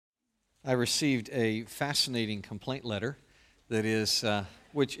I received a fascinating complaint letter that is,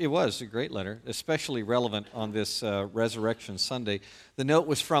 which it was a great letter, especially relevant on this Resurrection Sunday. The note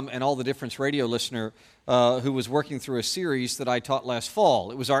was from an All the Difference radio listener who was working through a series that I taught last fall.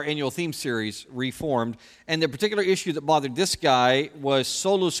 It was our annual theme series, Reformed, and the particular issue that bothered this guy was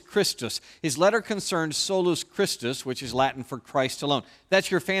Solus Christus. His letter concerned Solus Christus, which is Latin for Christ alone. That's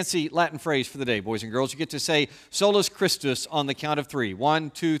your fancy Latin phrase for the day, boys and girls. You get to say Solus Christus on the count of three.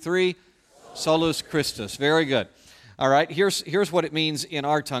 1, 2, 3. Solus Christus. Very good. All right, here's what it means in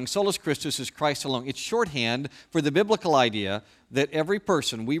our tongue. Solus Christus is Christ alone. It's shorthand for the biblical idea that every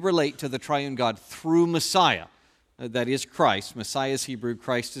person, we relate to the triune God through Messiah. That is Christ. Messiah is Hebrew,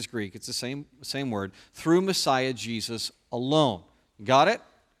 Christ is Greek. It's the same word. Through Messiah, Jesus alone. Got it?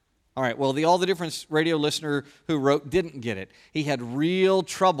 All right, well, the All the Difference radio listener who wrote didn't get it. He had real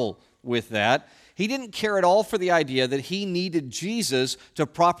trouble with that. He didn't care at all for the idea that he needed Jesus to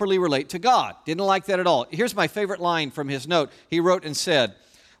properly relate to God. Didn't like that at all. Here's my favorite line from his note. He wrote and said,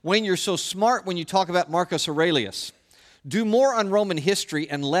 "Wayne, you're so smart when you talk about Marcus Aurelius. Do more on Roman history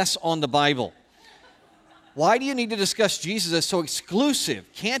and less on the Bible. Why do you need to discuss Jesus as so exclusive?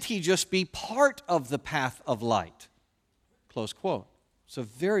 Can't he just be part of the path of light?" Close quote. It's a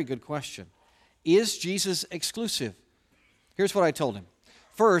very good question. Is Jesus exclusive? Here's what I told him.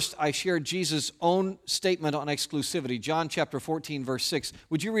 First, I shared Jesus' own statement on exclusivity, John chapter 14, verse 6.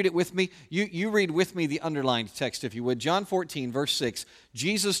 Would you read it with me? You read with me the underlined text, if you would. John 14, verse 6.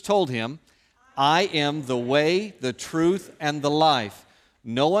 Jesus told him, "I am the way, the truth, and the life.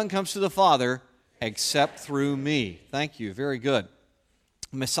 No one comes to the Father except through me." Thank you. Very good.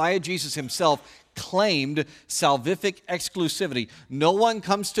 Messiah Jesus himself claimed salvific exclusivity. No one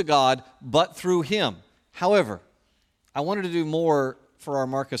comes to God but through him. However, I wanted to do more for our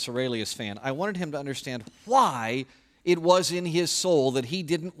Marcus Aurelius fan. I wanted him to understand why it was in his soul that he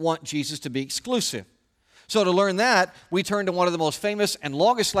didn't want Jesus to be exclusive. So to learn that, we turn to one of the most famous and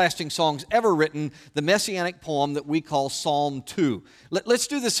longest-lasting songs ever written, the messianic poem that we call Psalm 2. Let's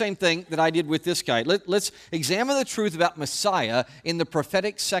do the same thing that I did with this guy. Let's examine the truth about Messiah in the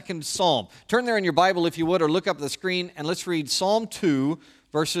prophetic second psalm. Turn there in your Bible, if you would, or look up at the screen, and let's read Psalm 2,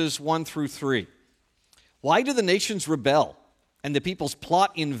 verses 1 through 3. "Why do the nations rebel? And the peoples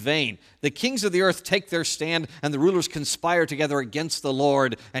plot in vain. The kings of the earth take their stand, and the rulers conspire together against the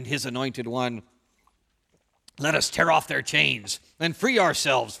Lord and his anointed one. Let us tear off their chains and free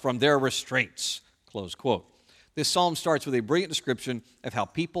ourselves from their restraints." Close quote. This psalm starts with a brilliant description of how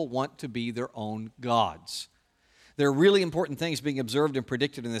people want to be their own gods. There are really important things being observed and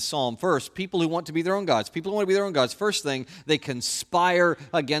predicted in this psalm. First, people who want to be their own gods. People who want to be their own gods. First thing, they conspire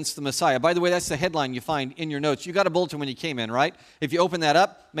against the Messiah. By the way, that's the headline you find in your notes. You got a bulletin when you came in, right? If you open that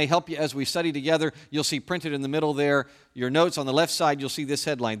up, may help you as we study together. You'll see printed in the middle there, your notes on the left side, you'll see this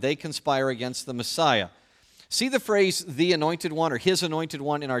headline, "They conspire against the Messiah." See the phrase, "the anointed one," or "his anointed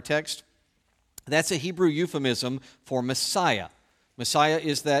one" in our text? That's a Hebrew euphemism for Messiah. Messiah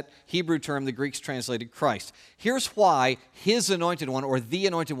is that Hebrew term the Greeks translated Christ. Here's why his anointed one, or the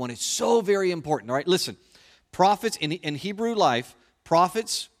anointed one, is so very important. All right, listen. Prophets, in Hebrew life,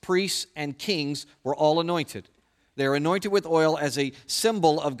 prophets, priests, and kings were all anointed. They're anointed with oil as a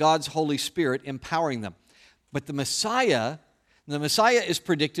symbol of God's Holy Spirit empowering them. But the Messiah is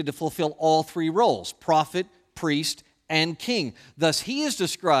predicted to fulfill all three roles: prophet, priest, and king. Thus, he is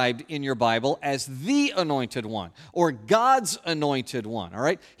described in your Bible as the anointed one, or God's anointed one, all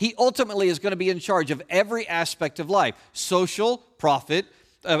right? He ultimately is going to be in charge of every aspect of life: social, prophet,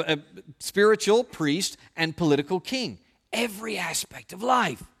 spiritual, priest, and political king. Every aspect of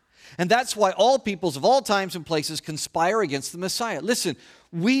life. And that's why all peoples of all times and places conspire against the Messiah. Listen,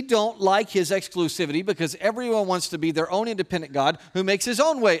 we don't like his exclusivity because everyone wants to be their own independent God who makes his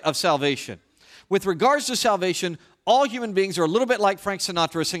own way of salvation. With regards to salvation, all human beings are a little bit like Frank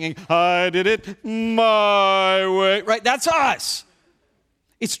Sinatra singing, "I did it my way." Right? That's us.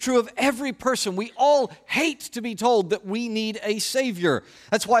 It's true of every person. We all hate to be told that we need a Savior.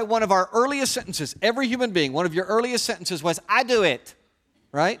 That's why one of our earliest sentences, every human being, one of your earliest sentences was, "I do it."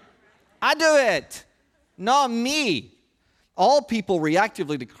 Right? "I do it. Not me." All people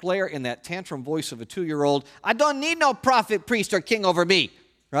reactively declare in that tantrum voice of a 2-year-old, "I don't need no prophet, priest, or king over me."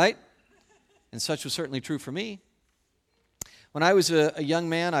 Right? And such was certainly true for me. When I was a young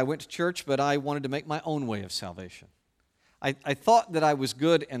man, I went to church, but I wanted to make my own way of salvation. I thought that I was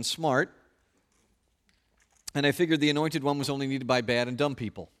good and smart, and I figured the anointed one was only needed by bad and dumb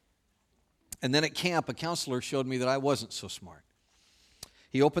people. And then at camp, a counselor showed me that I wasn't so smart.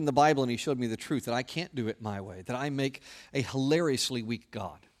 He opened the Bible and he showed me the truth that I can't do it my way, that I make a hilariously weak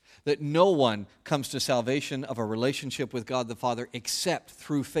God. that no one comes to salvation of a relationship with God the Father except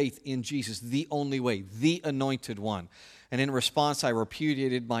through faith in Jesus, the only way, the anointed one. And in response, I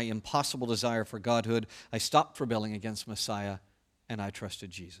repudiated my impossible desire for godhood. I stopped rebelling against Messiah, and I trusted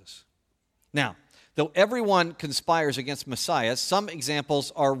Jesus. Now, though everyone conspires against Messiah, some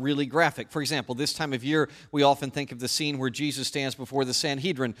examples are really graphic. For example, this time of year, we often think of the scene where Jesus stands before the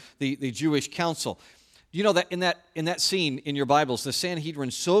Sanhedrin, the Jewish council. You know that in that scene in your Bibles, the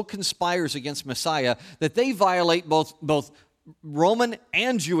Sanhedrin so conspires against Messiah that they violate both Roman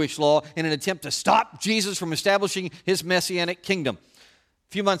and Jewish law in an attempt to stop Jesus from establishing his messianic kingdom.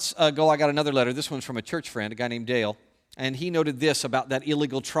 A few months ago, I got another letter. This one's from a church friend, a guy named Dale, and he noted this about that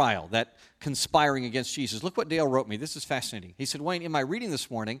illegal trial, that conspiring against Jesus. Look what Dale wrote me. This is fascinating. He said, Wayne, in my reading this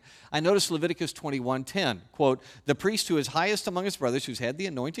morning, I noticed Leviticus 21:10, quote, "The priest who is highest among his brothers, who's had the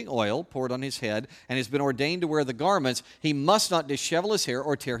anointing oil poured on his head and has been ordained to wear the garments, he must not dishevel his hair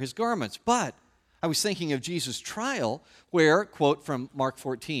or tear his garments." But I was thinking of Jesus' trial where, quote from Mark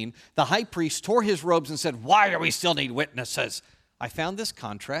 14, the high priest tore his robes and said, "Why do we still need witnesses?" I found this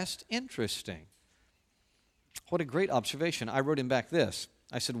contrast interesting. What a great observation. I wrote him back this.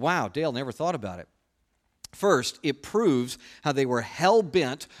 I said, wow, Dale never thought about it. First, it proves how they were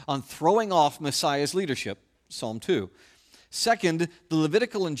hell-bent on throwing off Messiah's leadership, Psalm 2. Second, the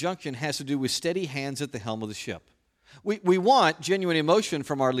Levitical injunction has to do with steady hands at the helm of the ship. We want genuine emotion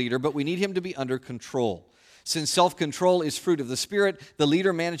from our leader, but we need him to be under control. Since self-control is fruit of the Spirit, the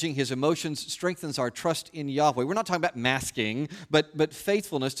leader managing his emotions strengthens our trust in Yahweh. We're not talking about masking, but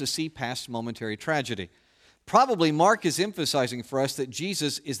faithfulness to see past momentary tragedy. Probably Mark is emphasizing for us that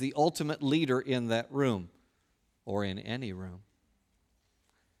Jesus is the ultimate leader in that room, or in any room.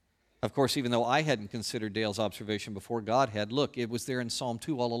 Of course, even though I hadn't considered Dale's observation before, God had. Look, it was there in Psalm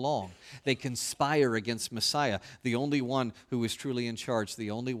 2 all along. They conspire against Messiah, the only one who is truly in charge,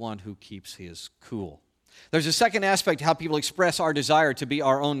 the only one who keeps his cool. There's a second aspect to how people express our desire to be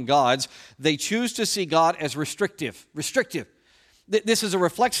our own gods. They choose to see God as restrictive. This is a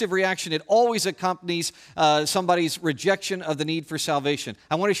reflexive reaction. It always accompanies somebody's rejection of the need for salvation.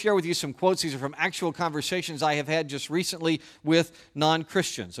 I want to share with you some quotes. These are from actual conversations I have had just recently with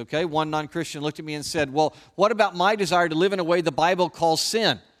non-Christians, okay? One non-Christian looked at me and said, well, what about my desire to live in a way the Bible calls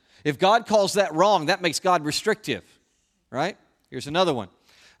sin? If God calls that wrong, that makes God restrictive, right? Here's another one.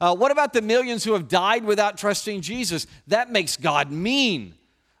 What about the millions who have died without trusting Jesus? That makes God mean.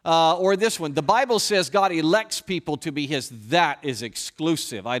 Or this one, the Bible says God elects people to be His. That is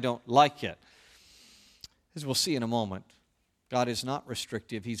exclusive. I don't like it. As we'll see in a moment, God is not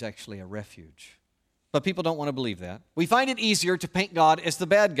restrictive. He's actually a refuge. But people don't want to believe that. We find it easier to paint God as the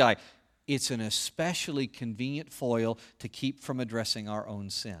bad guy. It's an especially convenient foil to keep from addressing our own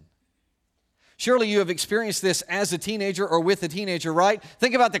sin. Surely you have experienced this as a teenager or with a teenager, right?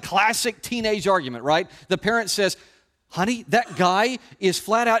 Think about the classic teenage argument, right? The parent says, honey, that guy is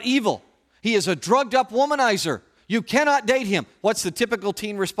flat out evil. He is a drugged up womanizer. You cannot date him. What's the typical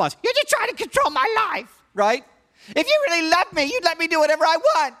teen response? You're just trying to control my life, right? If you really love me, you'd let me do whatever I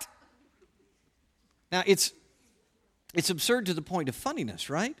want. Now, it's absurd to the point of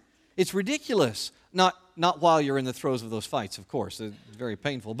funniness, right? It's ridiculous. Not while you're in the throes of those fights, of course. It's very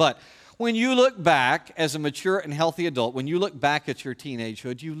painful. But when you look back as a mature and healthy adult, when you look back at your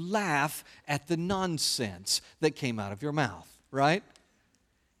teenagehood, you laugh at the nonsense that came out of your mouth, right?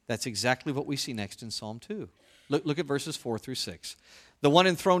 That's exactly what we see next in Psalm 2. Look at verses 4 through 6. The one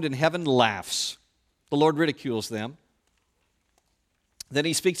enthroned in heaven laughs. The Lord ridicules them. Then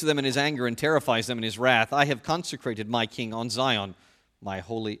he speaks to them in his anger and terrifies them in his wrath. I have consecrated my king on Zion, my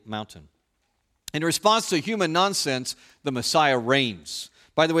holy mountain. In response to human nonsense, the Messiah reigns.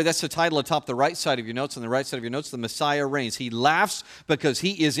 By the way, that's the title atop the right side of your notes. On the right side of your notes, the Messiah reigns. He laughs because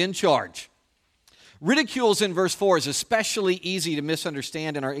he is in charge. Ridicules in verse 4 is especially easy to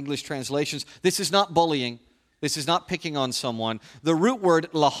misunderstand in our English translations. This is not bullying. This is not picking on someone. The root word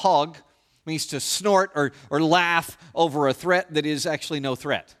lahog means to snort or laugh over a threat that is actually no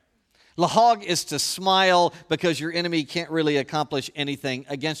threat. Lahog is to smile because your enemy can't really accomplish anything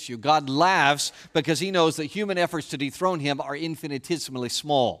against you. God laughs because he knows that human efforts to dethrone him are infinitesimally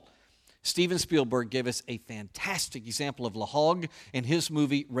small. Steven Spielberg gave us a fantastic example of lahog in his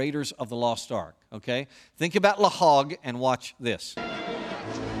movie Raiders of the Lost Ark. Okay? Think about lahog and watch this.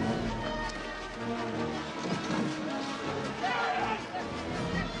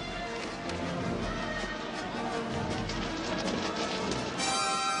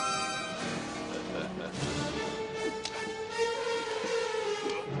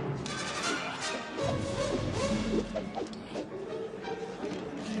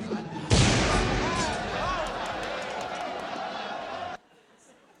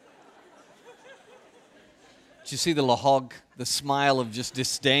 Did you see the lahog, the smile of just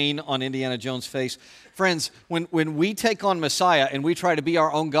disdain on Indiana Jones' face? Friends, when we take on Messiah and we try to be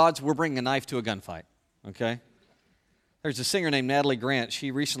our own gods, we're bringing a knife to a gunfight, okay? There's a singer named Natalie Grant. She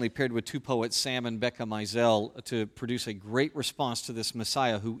recently paired with two poets, Sam and Becca Mizell, to produce a great response to this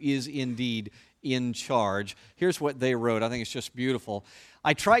Messiah who is indeed in charge. Here's what they wrote. I think it's just beautiful.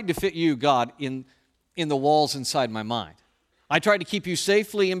 I tried to fit you, God, in the walls inside my mind. I tried to keep you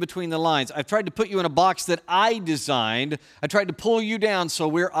safely in between the lines. I've tried to put you in a box that I designed. I tried to pull you down so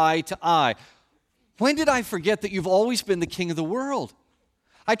we're eye to eye. When did I forget that you've always been the king of the world?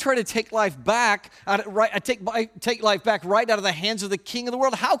 I try to take life back. I take life back right out of the hands of the king of the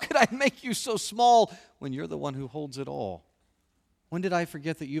world. How could I make you so small when you're the one who holds it all? When did I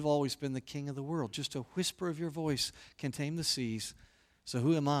forget that you've always been the king of the world? Just a whisper of your voice can tame the seas. So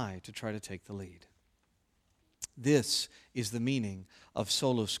who am I to try to take the lead? This is the meaning of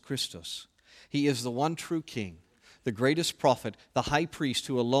Solus Christus. He is the one true king, the greatest prophet, the high priest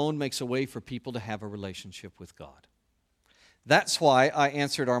who alone makes a way for people to have a relationship with God. That's why I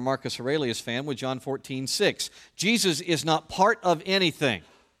answered our Marcus Aurelius fan with John 14:6. Jesus is not part of anything.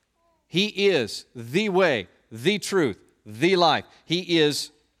 He is the way, the truth, the life. He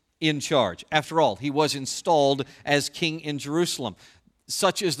is in charge. After all, he was installed as king in Jerusalem.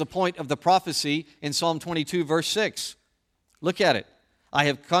 Such is the point of the prophecy in Psalm 22, verse 6. Look at it. I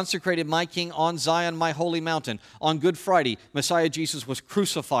have consecrated my king on Zion, my holy mountain. On Good Friday, Messiah Jesus was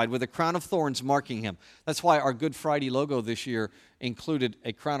crucified with a crown of thorns marking him. That's why our Good Friday logo this year included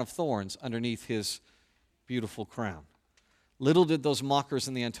a crown of thorns underneath his beautiful crown. Little did those mockers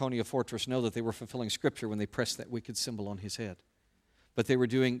in the Antonia fortress know that they were fulfilling Scripture when they pressed that wicked symbol on his head. But they were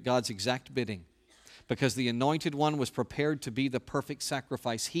doing God's exact bidding, because the Anointed One was prepared to be the perfect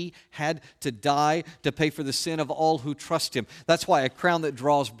sacrifice. He had to die to pay for the sin of all who trust him. That's why a crown that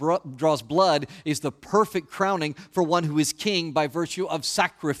draws blood is the perfect crowning for one who is king by virtue of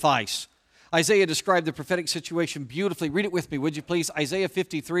sacrifice. Isaiah described the prophetic situation beautifully. Read it with me, would you please? Isaiah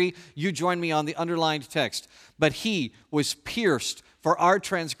 53, you join me on the underlined text. But he was pierced for our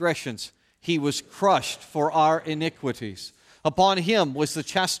transgressions. He was crushed for our iniquities. Upon him was the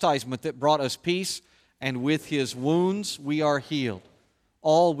chastisement that brought us peace, and with his wounds we are healed.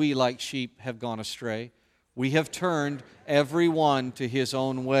 All we like sheep have gone astray. We have turned every one to his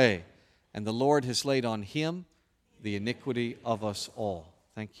own way, and the Lord has laid on him the iniquity of us all.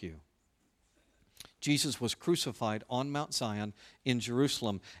 Thank you. Jesus was crucified on Mount Zion in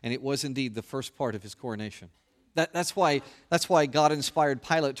Jerusalem, and it was indeed the first part of his coronation. That's why God inspired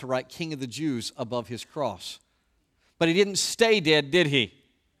Pilate to write King of the Jews above his cross. But he didn't stay dead, did he?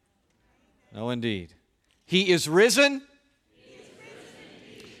 No, indeed. He is risen.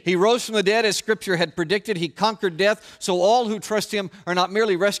 He rose from the dead as Scripture had predicted. He conquered death, so all who trust him are not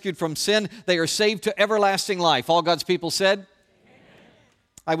merely rescued from sin, they are saved to everlasting life. All God's people said? Amen.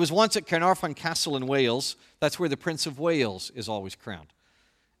 I was once at Caernarfon Castle in Wales. That's where the Prince of Wales is always crowned.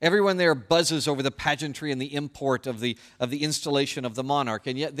 Everyone there buzzes over the pageantry and the import of the installation of the monarch,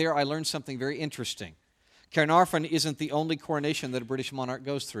 and yet there I learned something very interesting. Caernarfon isn't the only coronation that a British monarch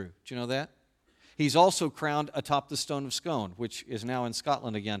goes through. Do you know that? He's also crowned atop the Stone of Scone, which is now in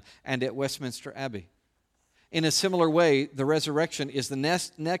Scotland again, and at Westminster Abbey. In a similar way, the resurrection is the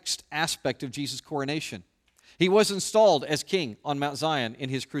next aspect of Jesus' coronation. He was installed as king on Mount Zion in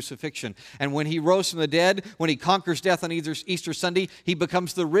his crucifixion. And when he rose from the dead, when he conquers death on Easter Sunday, he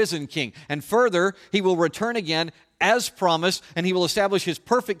becomes the risen king. And further, he will return again as promised, and he will establish his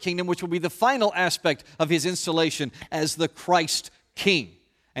perfect kingdom, which will be the final aspect of his installation as the Christ King.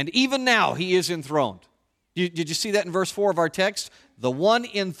 And even now, he is enthroned. Did you see that in verse 4 of our text? The one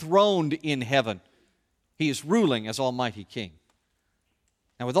enthroned in heaven. He is ruling as Almighty King.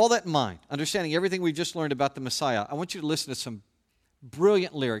 Now, with all that in mind, understanding everything we've just learned about the Messiah, I want you to listen to some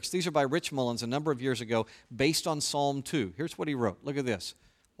brilliant lyrics. These are by Rich Mullins a number of years ago, based on Psalm 2. Here's what he wrote. Look at this.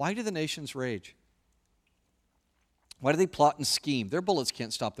 Why do the nations rage? Why do they plot and scheme? Their bullets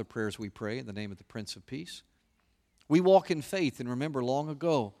can't stop the prayers we pray in the name of the Prince of Peace. We walk in faith and remember long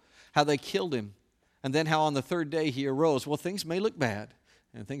ago how they killed him, and then how on the third day he arose. Well, things may look bad,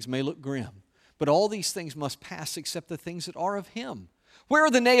 and things may look grim, but all these things must pass except the things that are of him. Where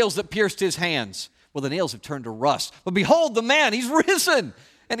are the nails that pierced his hands? Well, the nails have turned to rust. But behold, the man, he's risen,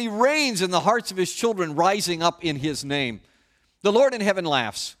 and he reigns in the hearts of his children, rising up in his name. The Lord in heaven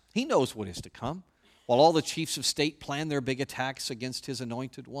laughs. He knows what is to come. While all the chiefs of state plan their big attacks against his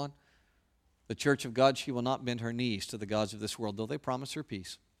anointed one, the church of God, she will not bend her knees to the gods of this world, though they promise her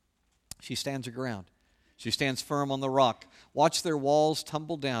peace. She stands her ground. She stands firm on the rock. Watch their walls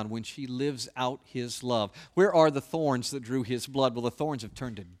tumble down when she lives out his love. Where are the thorns that drew his blood? Well, the thorns have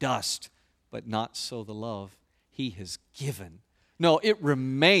turned to dust, but not so the love he has given. No, it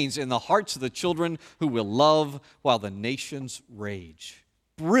remains in the hearts of the children who will love while the nations rage.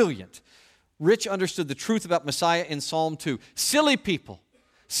 Brilliant. Rich understood the truth about Messiah in Psalm 2. Silly people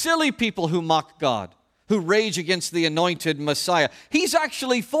who mock God, who rage against the anointed Messiah. He's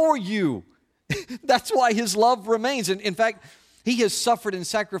actually for you. That's why his love remains. And in fact, he has suffered and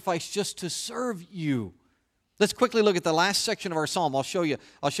sacrificed just to serve you. Let's quickly look at the last section of our psalm. I'll show you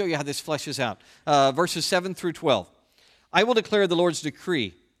how this fleshes out. Verses 7 through 12. I will declare the Lord's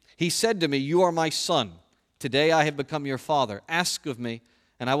decree. He said to me, you are my son. Today I have become your father. Ask of me,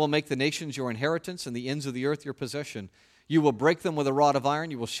 and I will make the nations your inheritance and the ends of the earth your possession. You will break them with a rod of iron.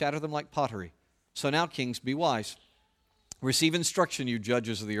 You will shatter them like pottery. So now, kings, be wise. Receive instruction, you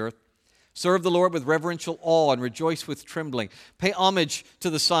judges of the earth. Serve the Lord with reverential awe and rejoice with trembling. Pay homage to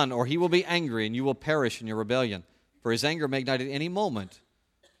the Son, or he will be angry and you will perish in your rebellion. For his anger may ignite at any moment.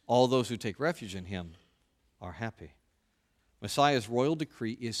 All those who take refuge in him are happy. Messiah's royal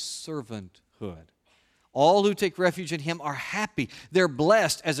decree is servanthood. All who take refuge in him are happy. They're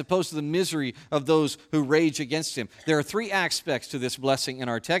blessed as opposed to the misery of those who rage against him. There are three aspects to this blessing in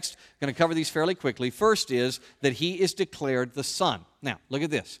our text. I'm going to cover these fairly quickly. First is that he is declared the Son. Now, look at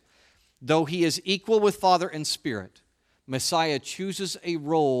this. Though he is equal with Father and Spirit, Messiah chooses a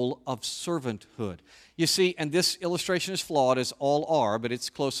role of servanthood. You see, and this illustration is flawed, as all are, but it's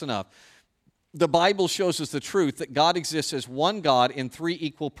close enough. The Bible shows us the truth that God exists as one God in three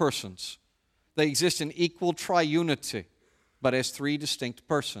equal persons. They exist in equal triunity, but as three distinct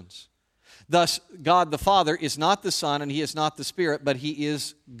persons. Thus, God the Father is not the Son and he is not the Spirit, but he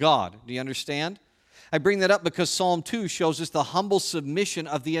is God. Do you understand? I bring that up because Psalm 2 shows us the humble submission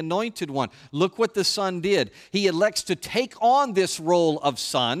of the Anointed One. Look what the Son did. He elects to take on this role of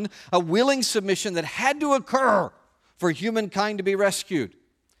Son, a willing submission that had to occur for humankind to be rescued.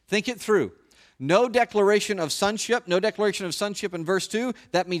 Think it through. No declaration of sonship in verse 2,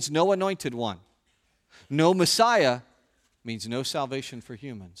 that means no Anointed One. No Messiah means no salvation for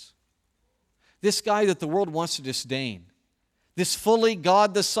humans. This guy that the world wants to disdain, this fully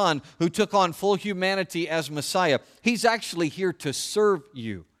God the Son who took on full humanity as Messiah, he's actually here to serve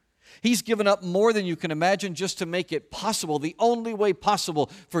you. He's given up more than you can imagine just to make it possible, the only way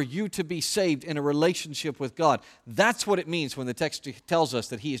possible for you to be saved in a relationship with God. That's what it means when the text tells us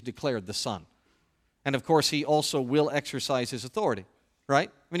that he is declared the Son. And of course, he also will exercise his authority, right?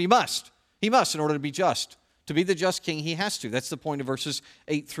 I mean, he must. He must in order to be just. To be the just king, he has to. That's the point of verses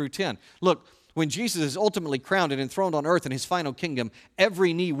 8 through 10. Look, when Jesus is ultimately crowned and enthroned on earth in his final kingdom,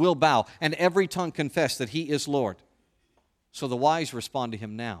 every knee will bow and every tongue confess that he is Lord. So the wise respond to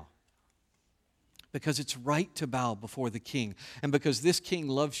him now. Because it's right to bow before the king, and because this king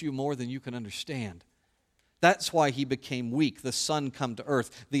loves you more than you can understand. That's why he became weak, the Son come to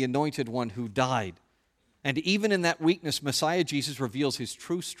earth, the Anointed One who died. And even in that weakness, Messiah Jesus reveals his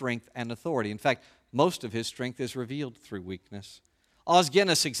true strength and authority. In fact, most of his strength is revealed through weakness. Os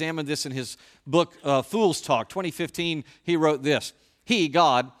Guinness examined this in his book, Fool's Talk, 2015. He wrote this: He,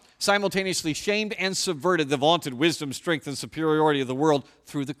 God, simultaneously shamed and subverted the vaunted wisdom, strength, and superiority of the world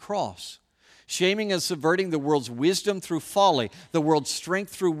through the cross. Shaming and subverting the world's wisdom through folly, the world's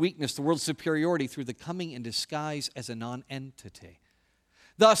strength through weakness, the world's superiority through the coming in disguise as a non-entity.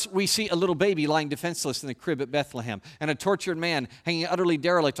 Thus, we see a little baby lying defenseless in the crib at Bethlehem, and a tortured man hanging utterly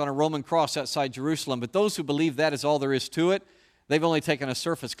derelict on a Roman cross outside Jerusalem. But those who believe that is all there is to it, they've only taken a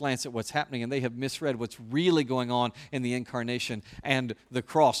surface glance at what's happening, and they have misread what's really going on in the incarnation and the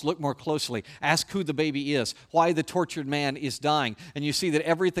cross. Look more closely. Ask who the baby is, why the tortured man is dying, and you see that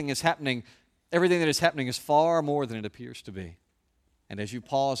everything that is happening is far more than it appears to be. And as you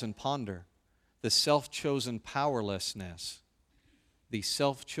pause and ponder, the self-chosen powerlessness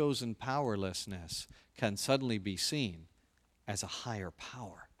can suddenly be seen as a higher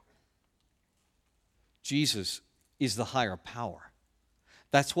power. Jesus is the higher power.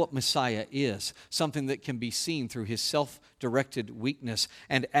 That's what Messiah is, something that can be seen through his self-directed weakness.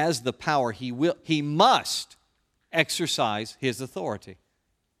 And as the power, he must exercise his authority.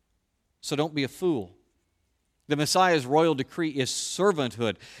 So don't be a fool. The Messiah's royal decree is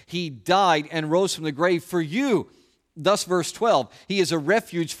servanthood. He died and rose from the grave for you. Thus, verse 12, he is a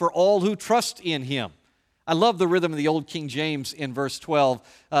refuge for all who trust in him. I love the rhythm of the old King James in verse 12.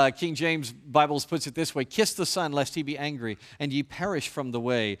 King James Bibles puts it this way: Kiss the Son, lest he be angry, and ye perish from the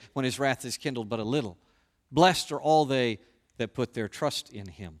way when his wrath is kindled but a little. Blessed are all they that put their trust in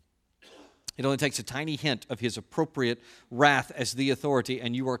him. It only takes a tiny hint of his appropriate wrath as the authority,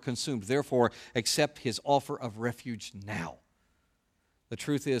 and you are consumed. Therefore, accept his offer of refuge now. The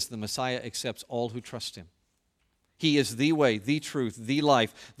truth is, the Messiah accepts all who trust him. He is the way, the truth, the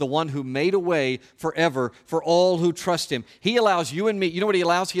life, the one who made a way forever for all who trust Him. He allows you and me, you know what He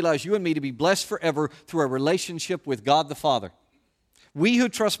allows? He allows you and me to be blessed forever through a relationship with God the Father. We who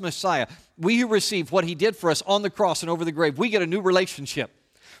trust Messiah, we who receive what He did for us on the cross and over the grave, we get a new relationship.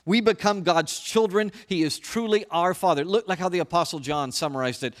 We become God's children. He is truly our Father. Look like how the Apostle John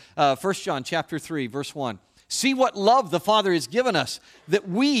summarized it. 1 John chapter 3, verse 1. See what love the Father has given us, that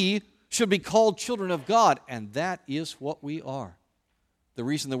we should be called children of God, and that is what we are. The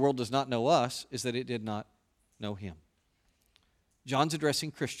reason the world does not know us is that it did not know Him. John's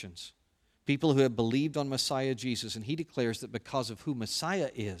addressing Christians, people who have believed on Messiah Jesus, and he declares that because of who Messiah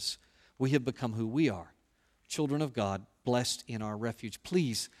is, we have become who we are, children of God, blessed in our refuge.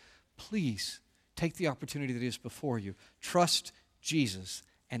 Please, please take the opportunity that is before you. Trust Jesus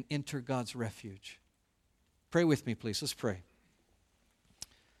and enter God's refuge. Pray with me, please. Let's pray.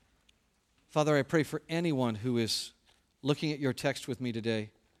 Father, I pray for anyone who is looking at your text with me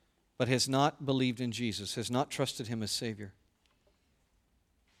today, but has not believed in Jesus, has not trusted Him as Savior.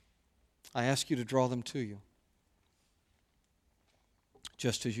 I ask you to draw them to you,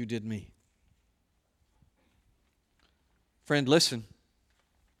 just as you did me. Friend, listen.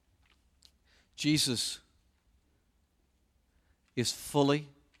 Jesus is fully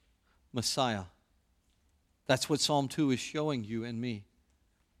Messiah. That's what Psalm 2 is showing you and me.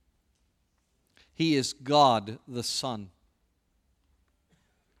 He is God the Son.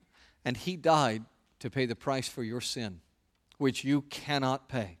 And He died to pay the price for your sin, which you cannot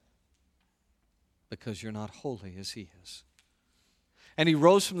pay because you're not holy as He is. And He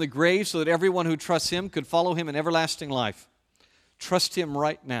rose from the grave so that everyone who trusts Him could follow Him in everlasting life. Trust Him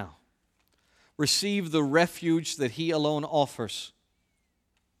right now. Receive the refuge that He alone offers,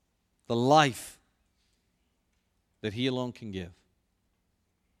 the life that He alone can give.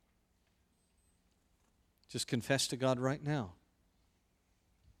 Just confess to God right now,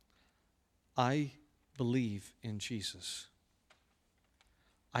 I believe in Jesus.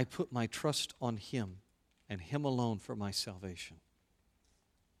 I put my trust on Him and Him alone for my salvation.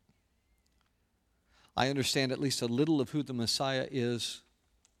 I understand at least a little of who the Messiah is,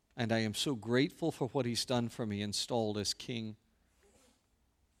 and I am so grateful for what He's done for me, installed as King.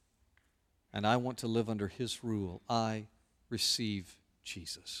 And I want to live under His rule. I receive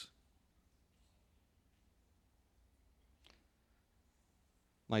Jesus.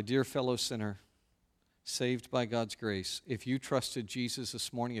 My dear fellow sinner, saved by God's grace, if you trusted Jesus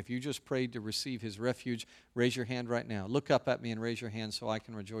this morning, if you just prayed to receive His refuge, raise your hand right now. Look up at me and raise your hand so I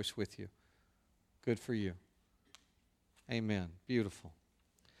can rejoice with you. Good for you. Amen. Beautiful.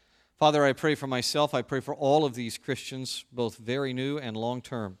 Father, I pray for myself. I pray for all of these Christians, both very new and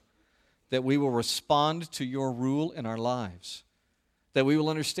long-term, that we will respond to your rule in our lives, that we will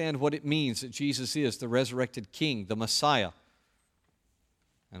understand what it means that Jesus is the resurrected King, the Messiah,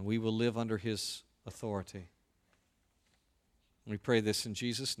 and we will live under His authority. We pray this in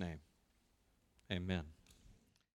Jesus' name. Amen.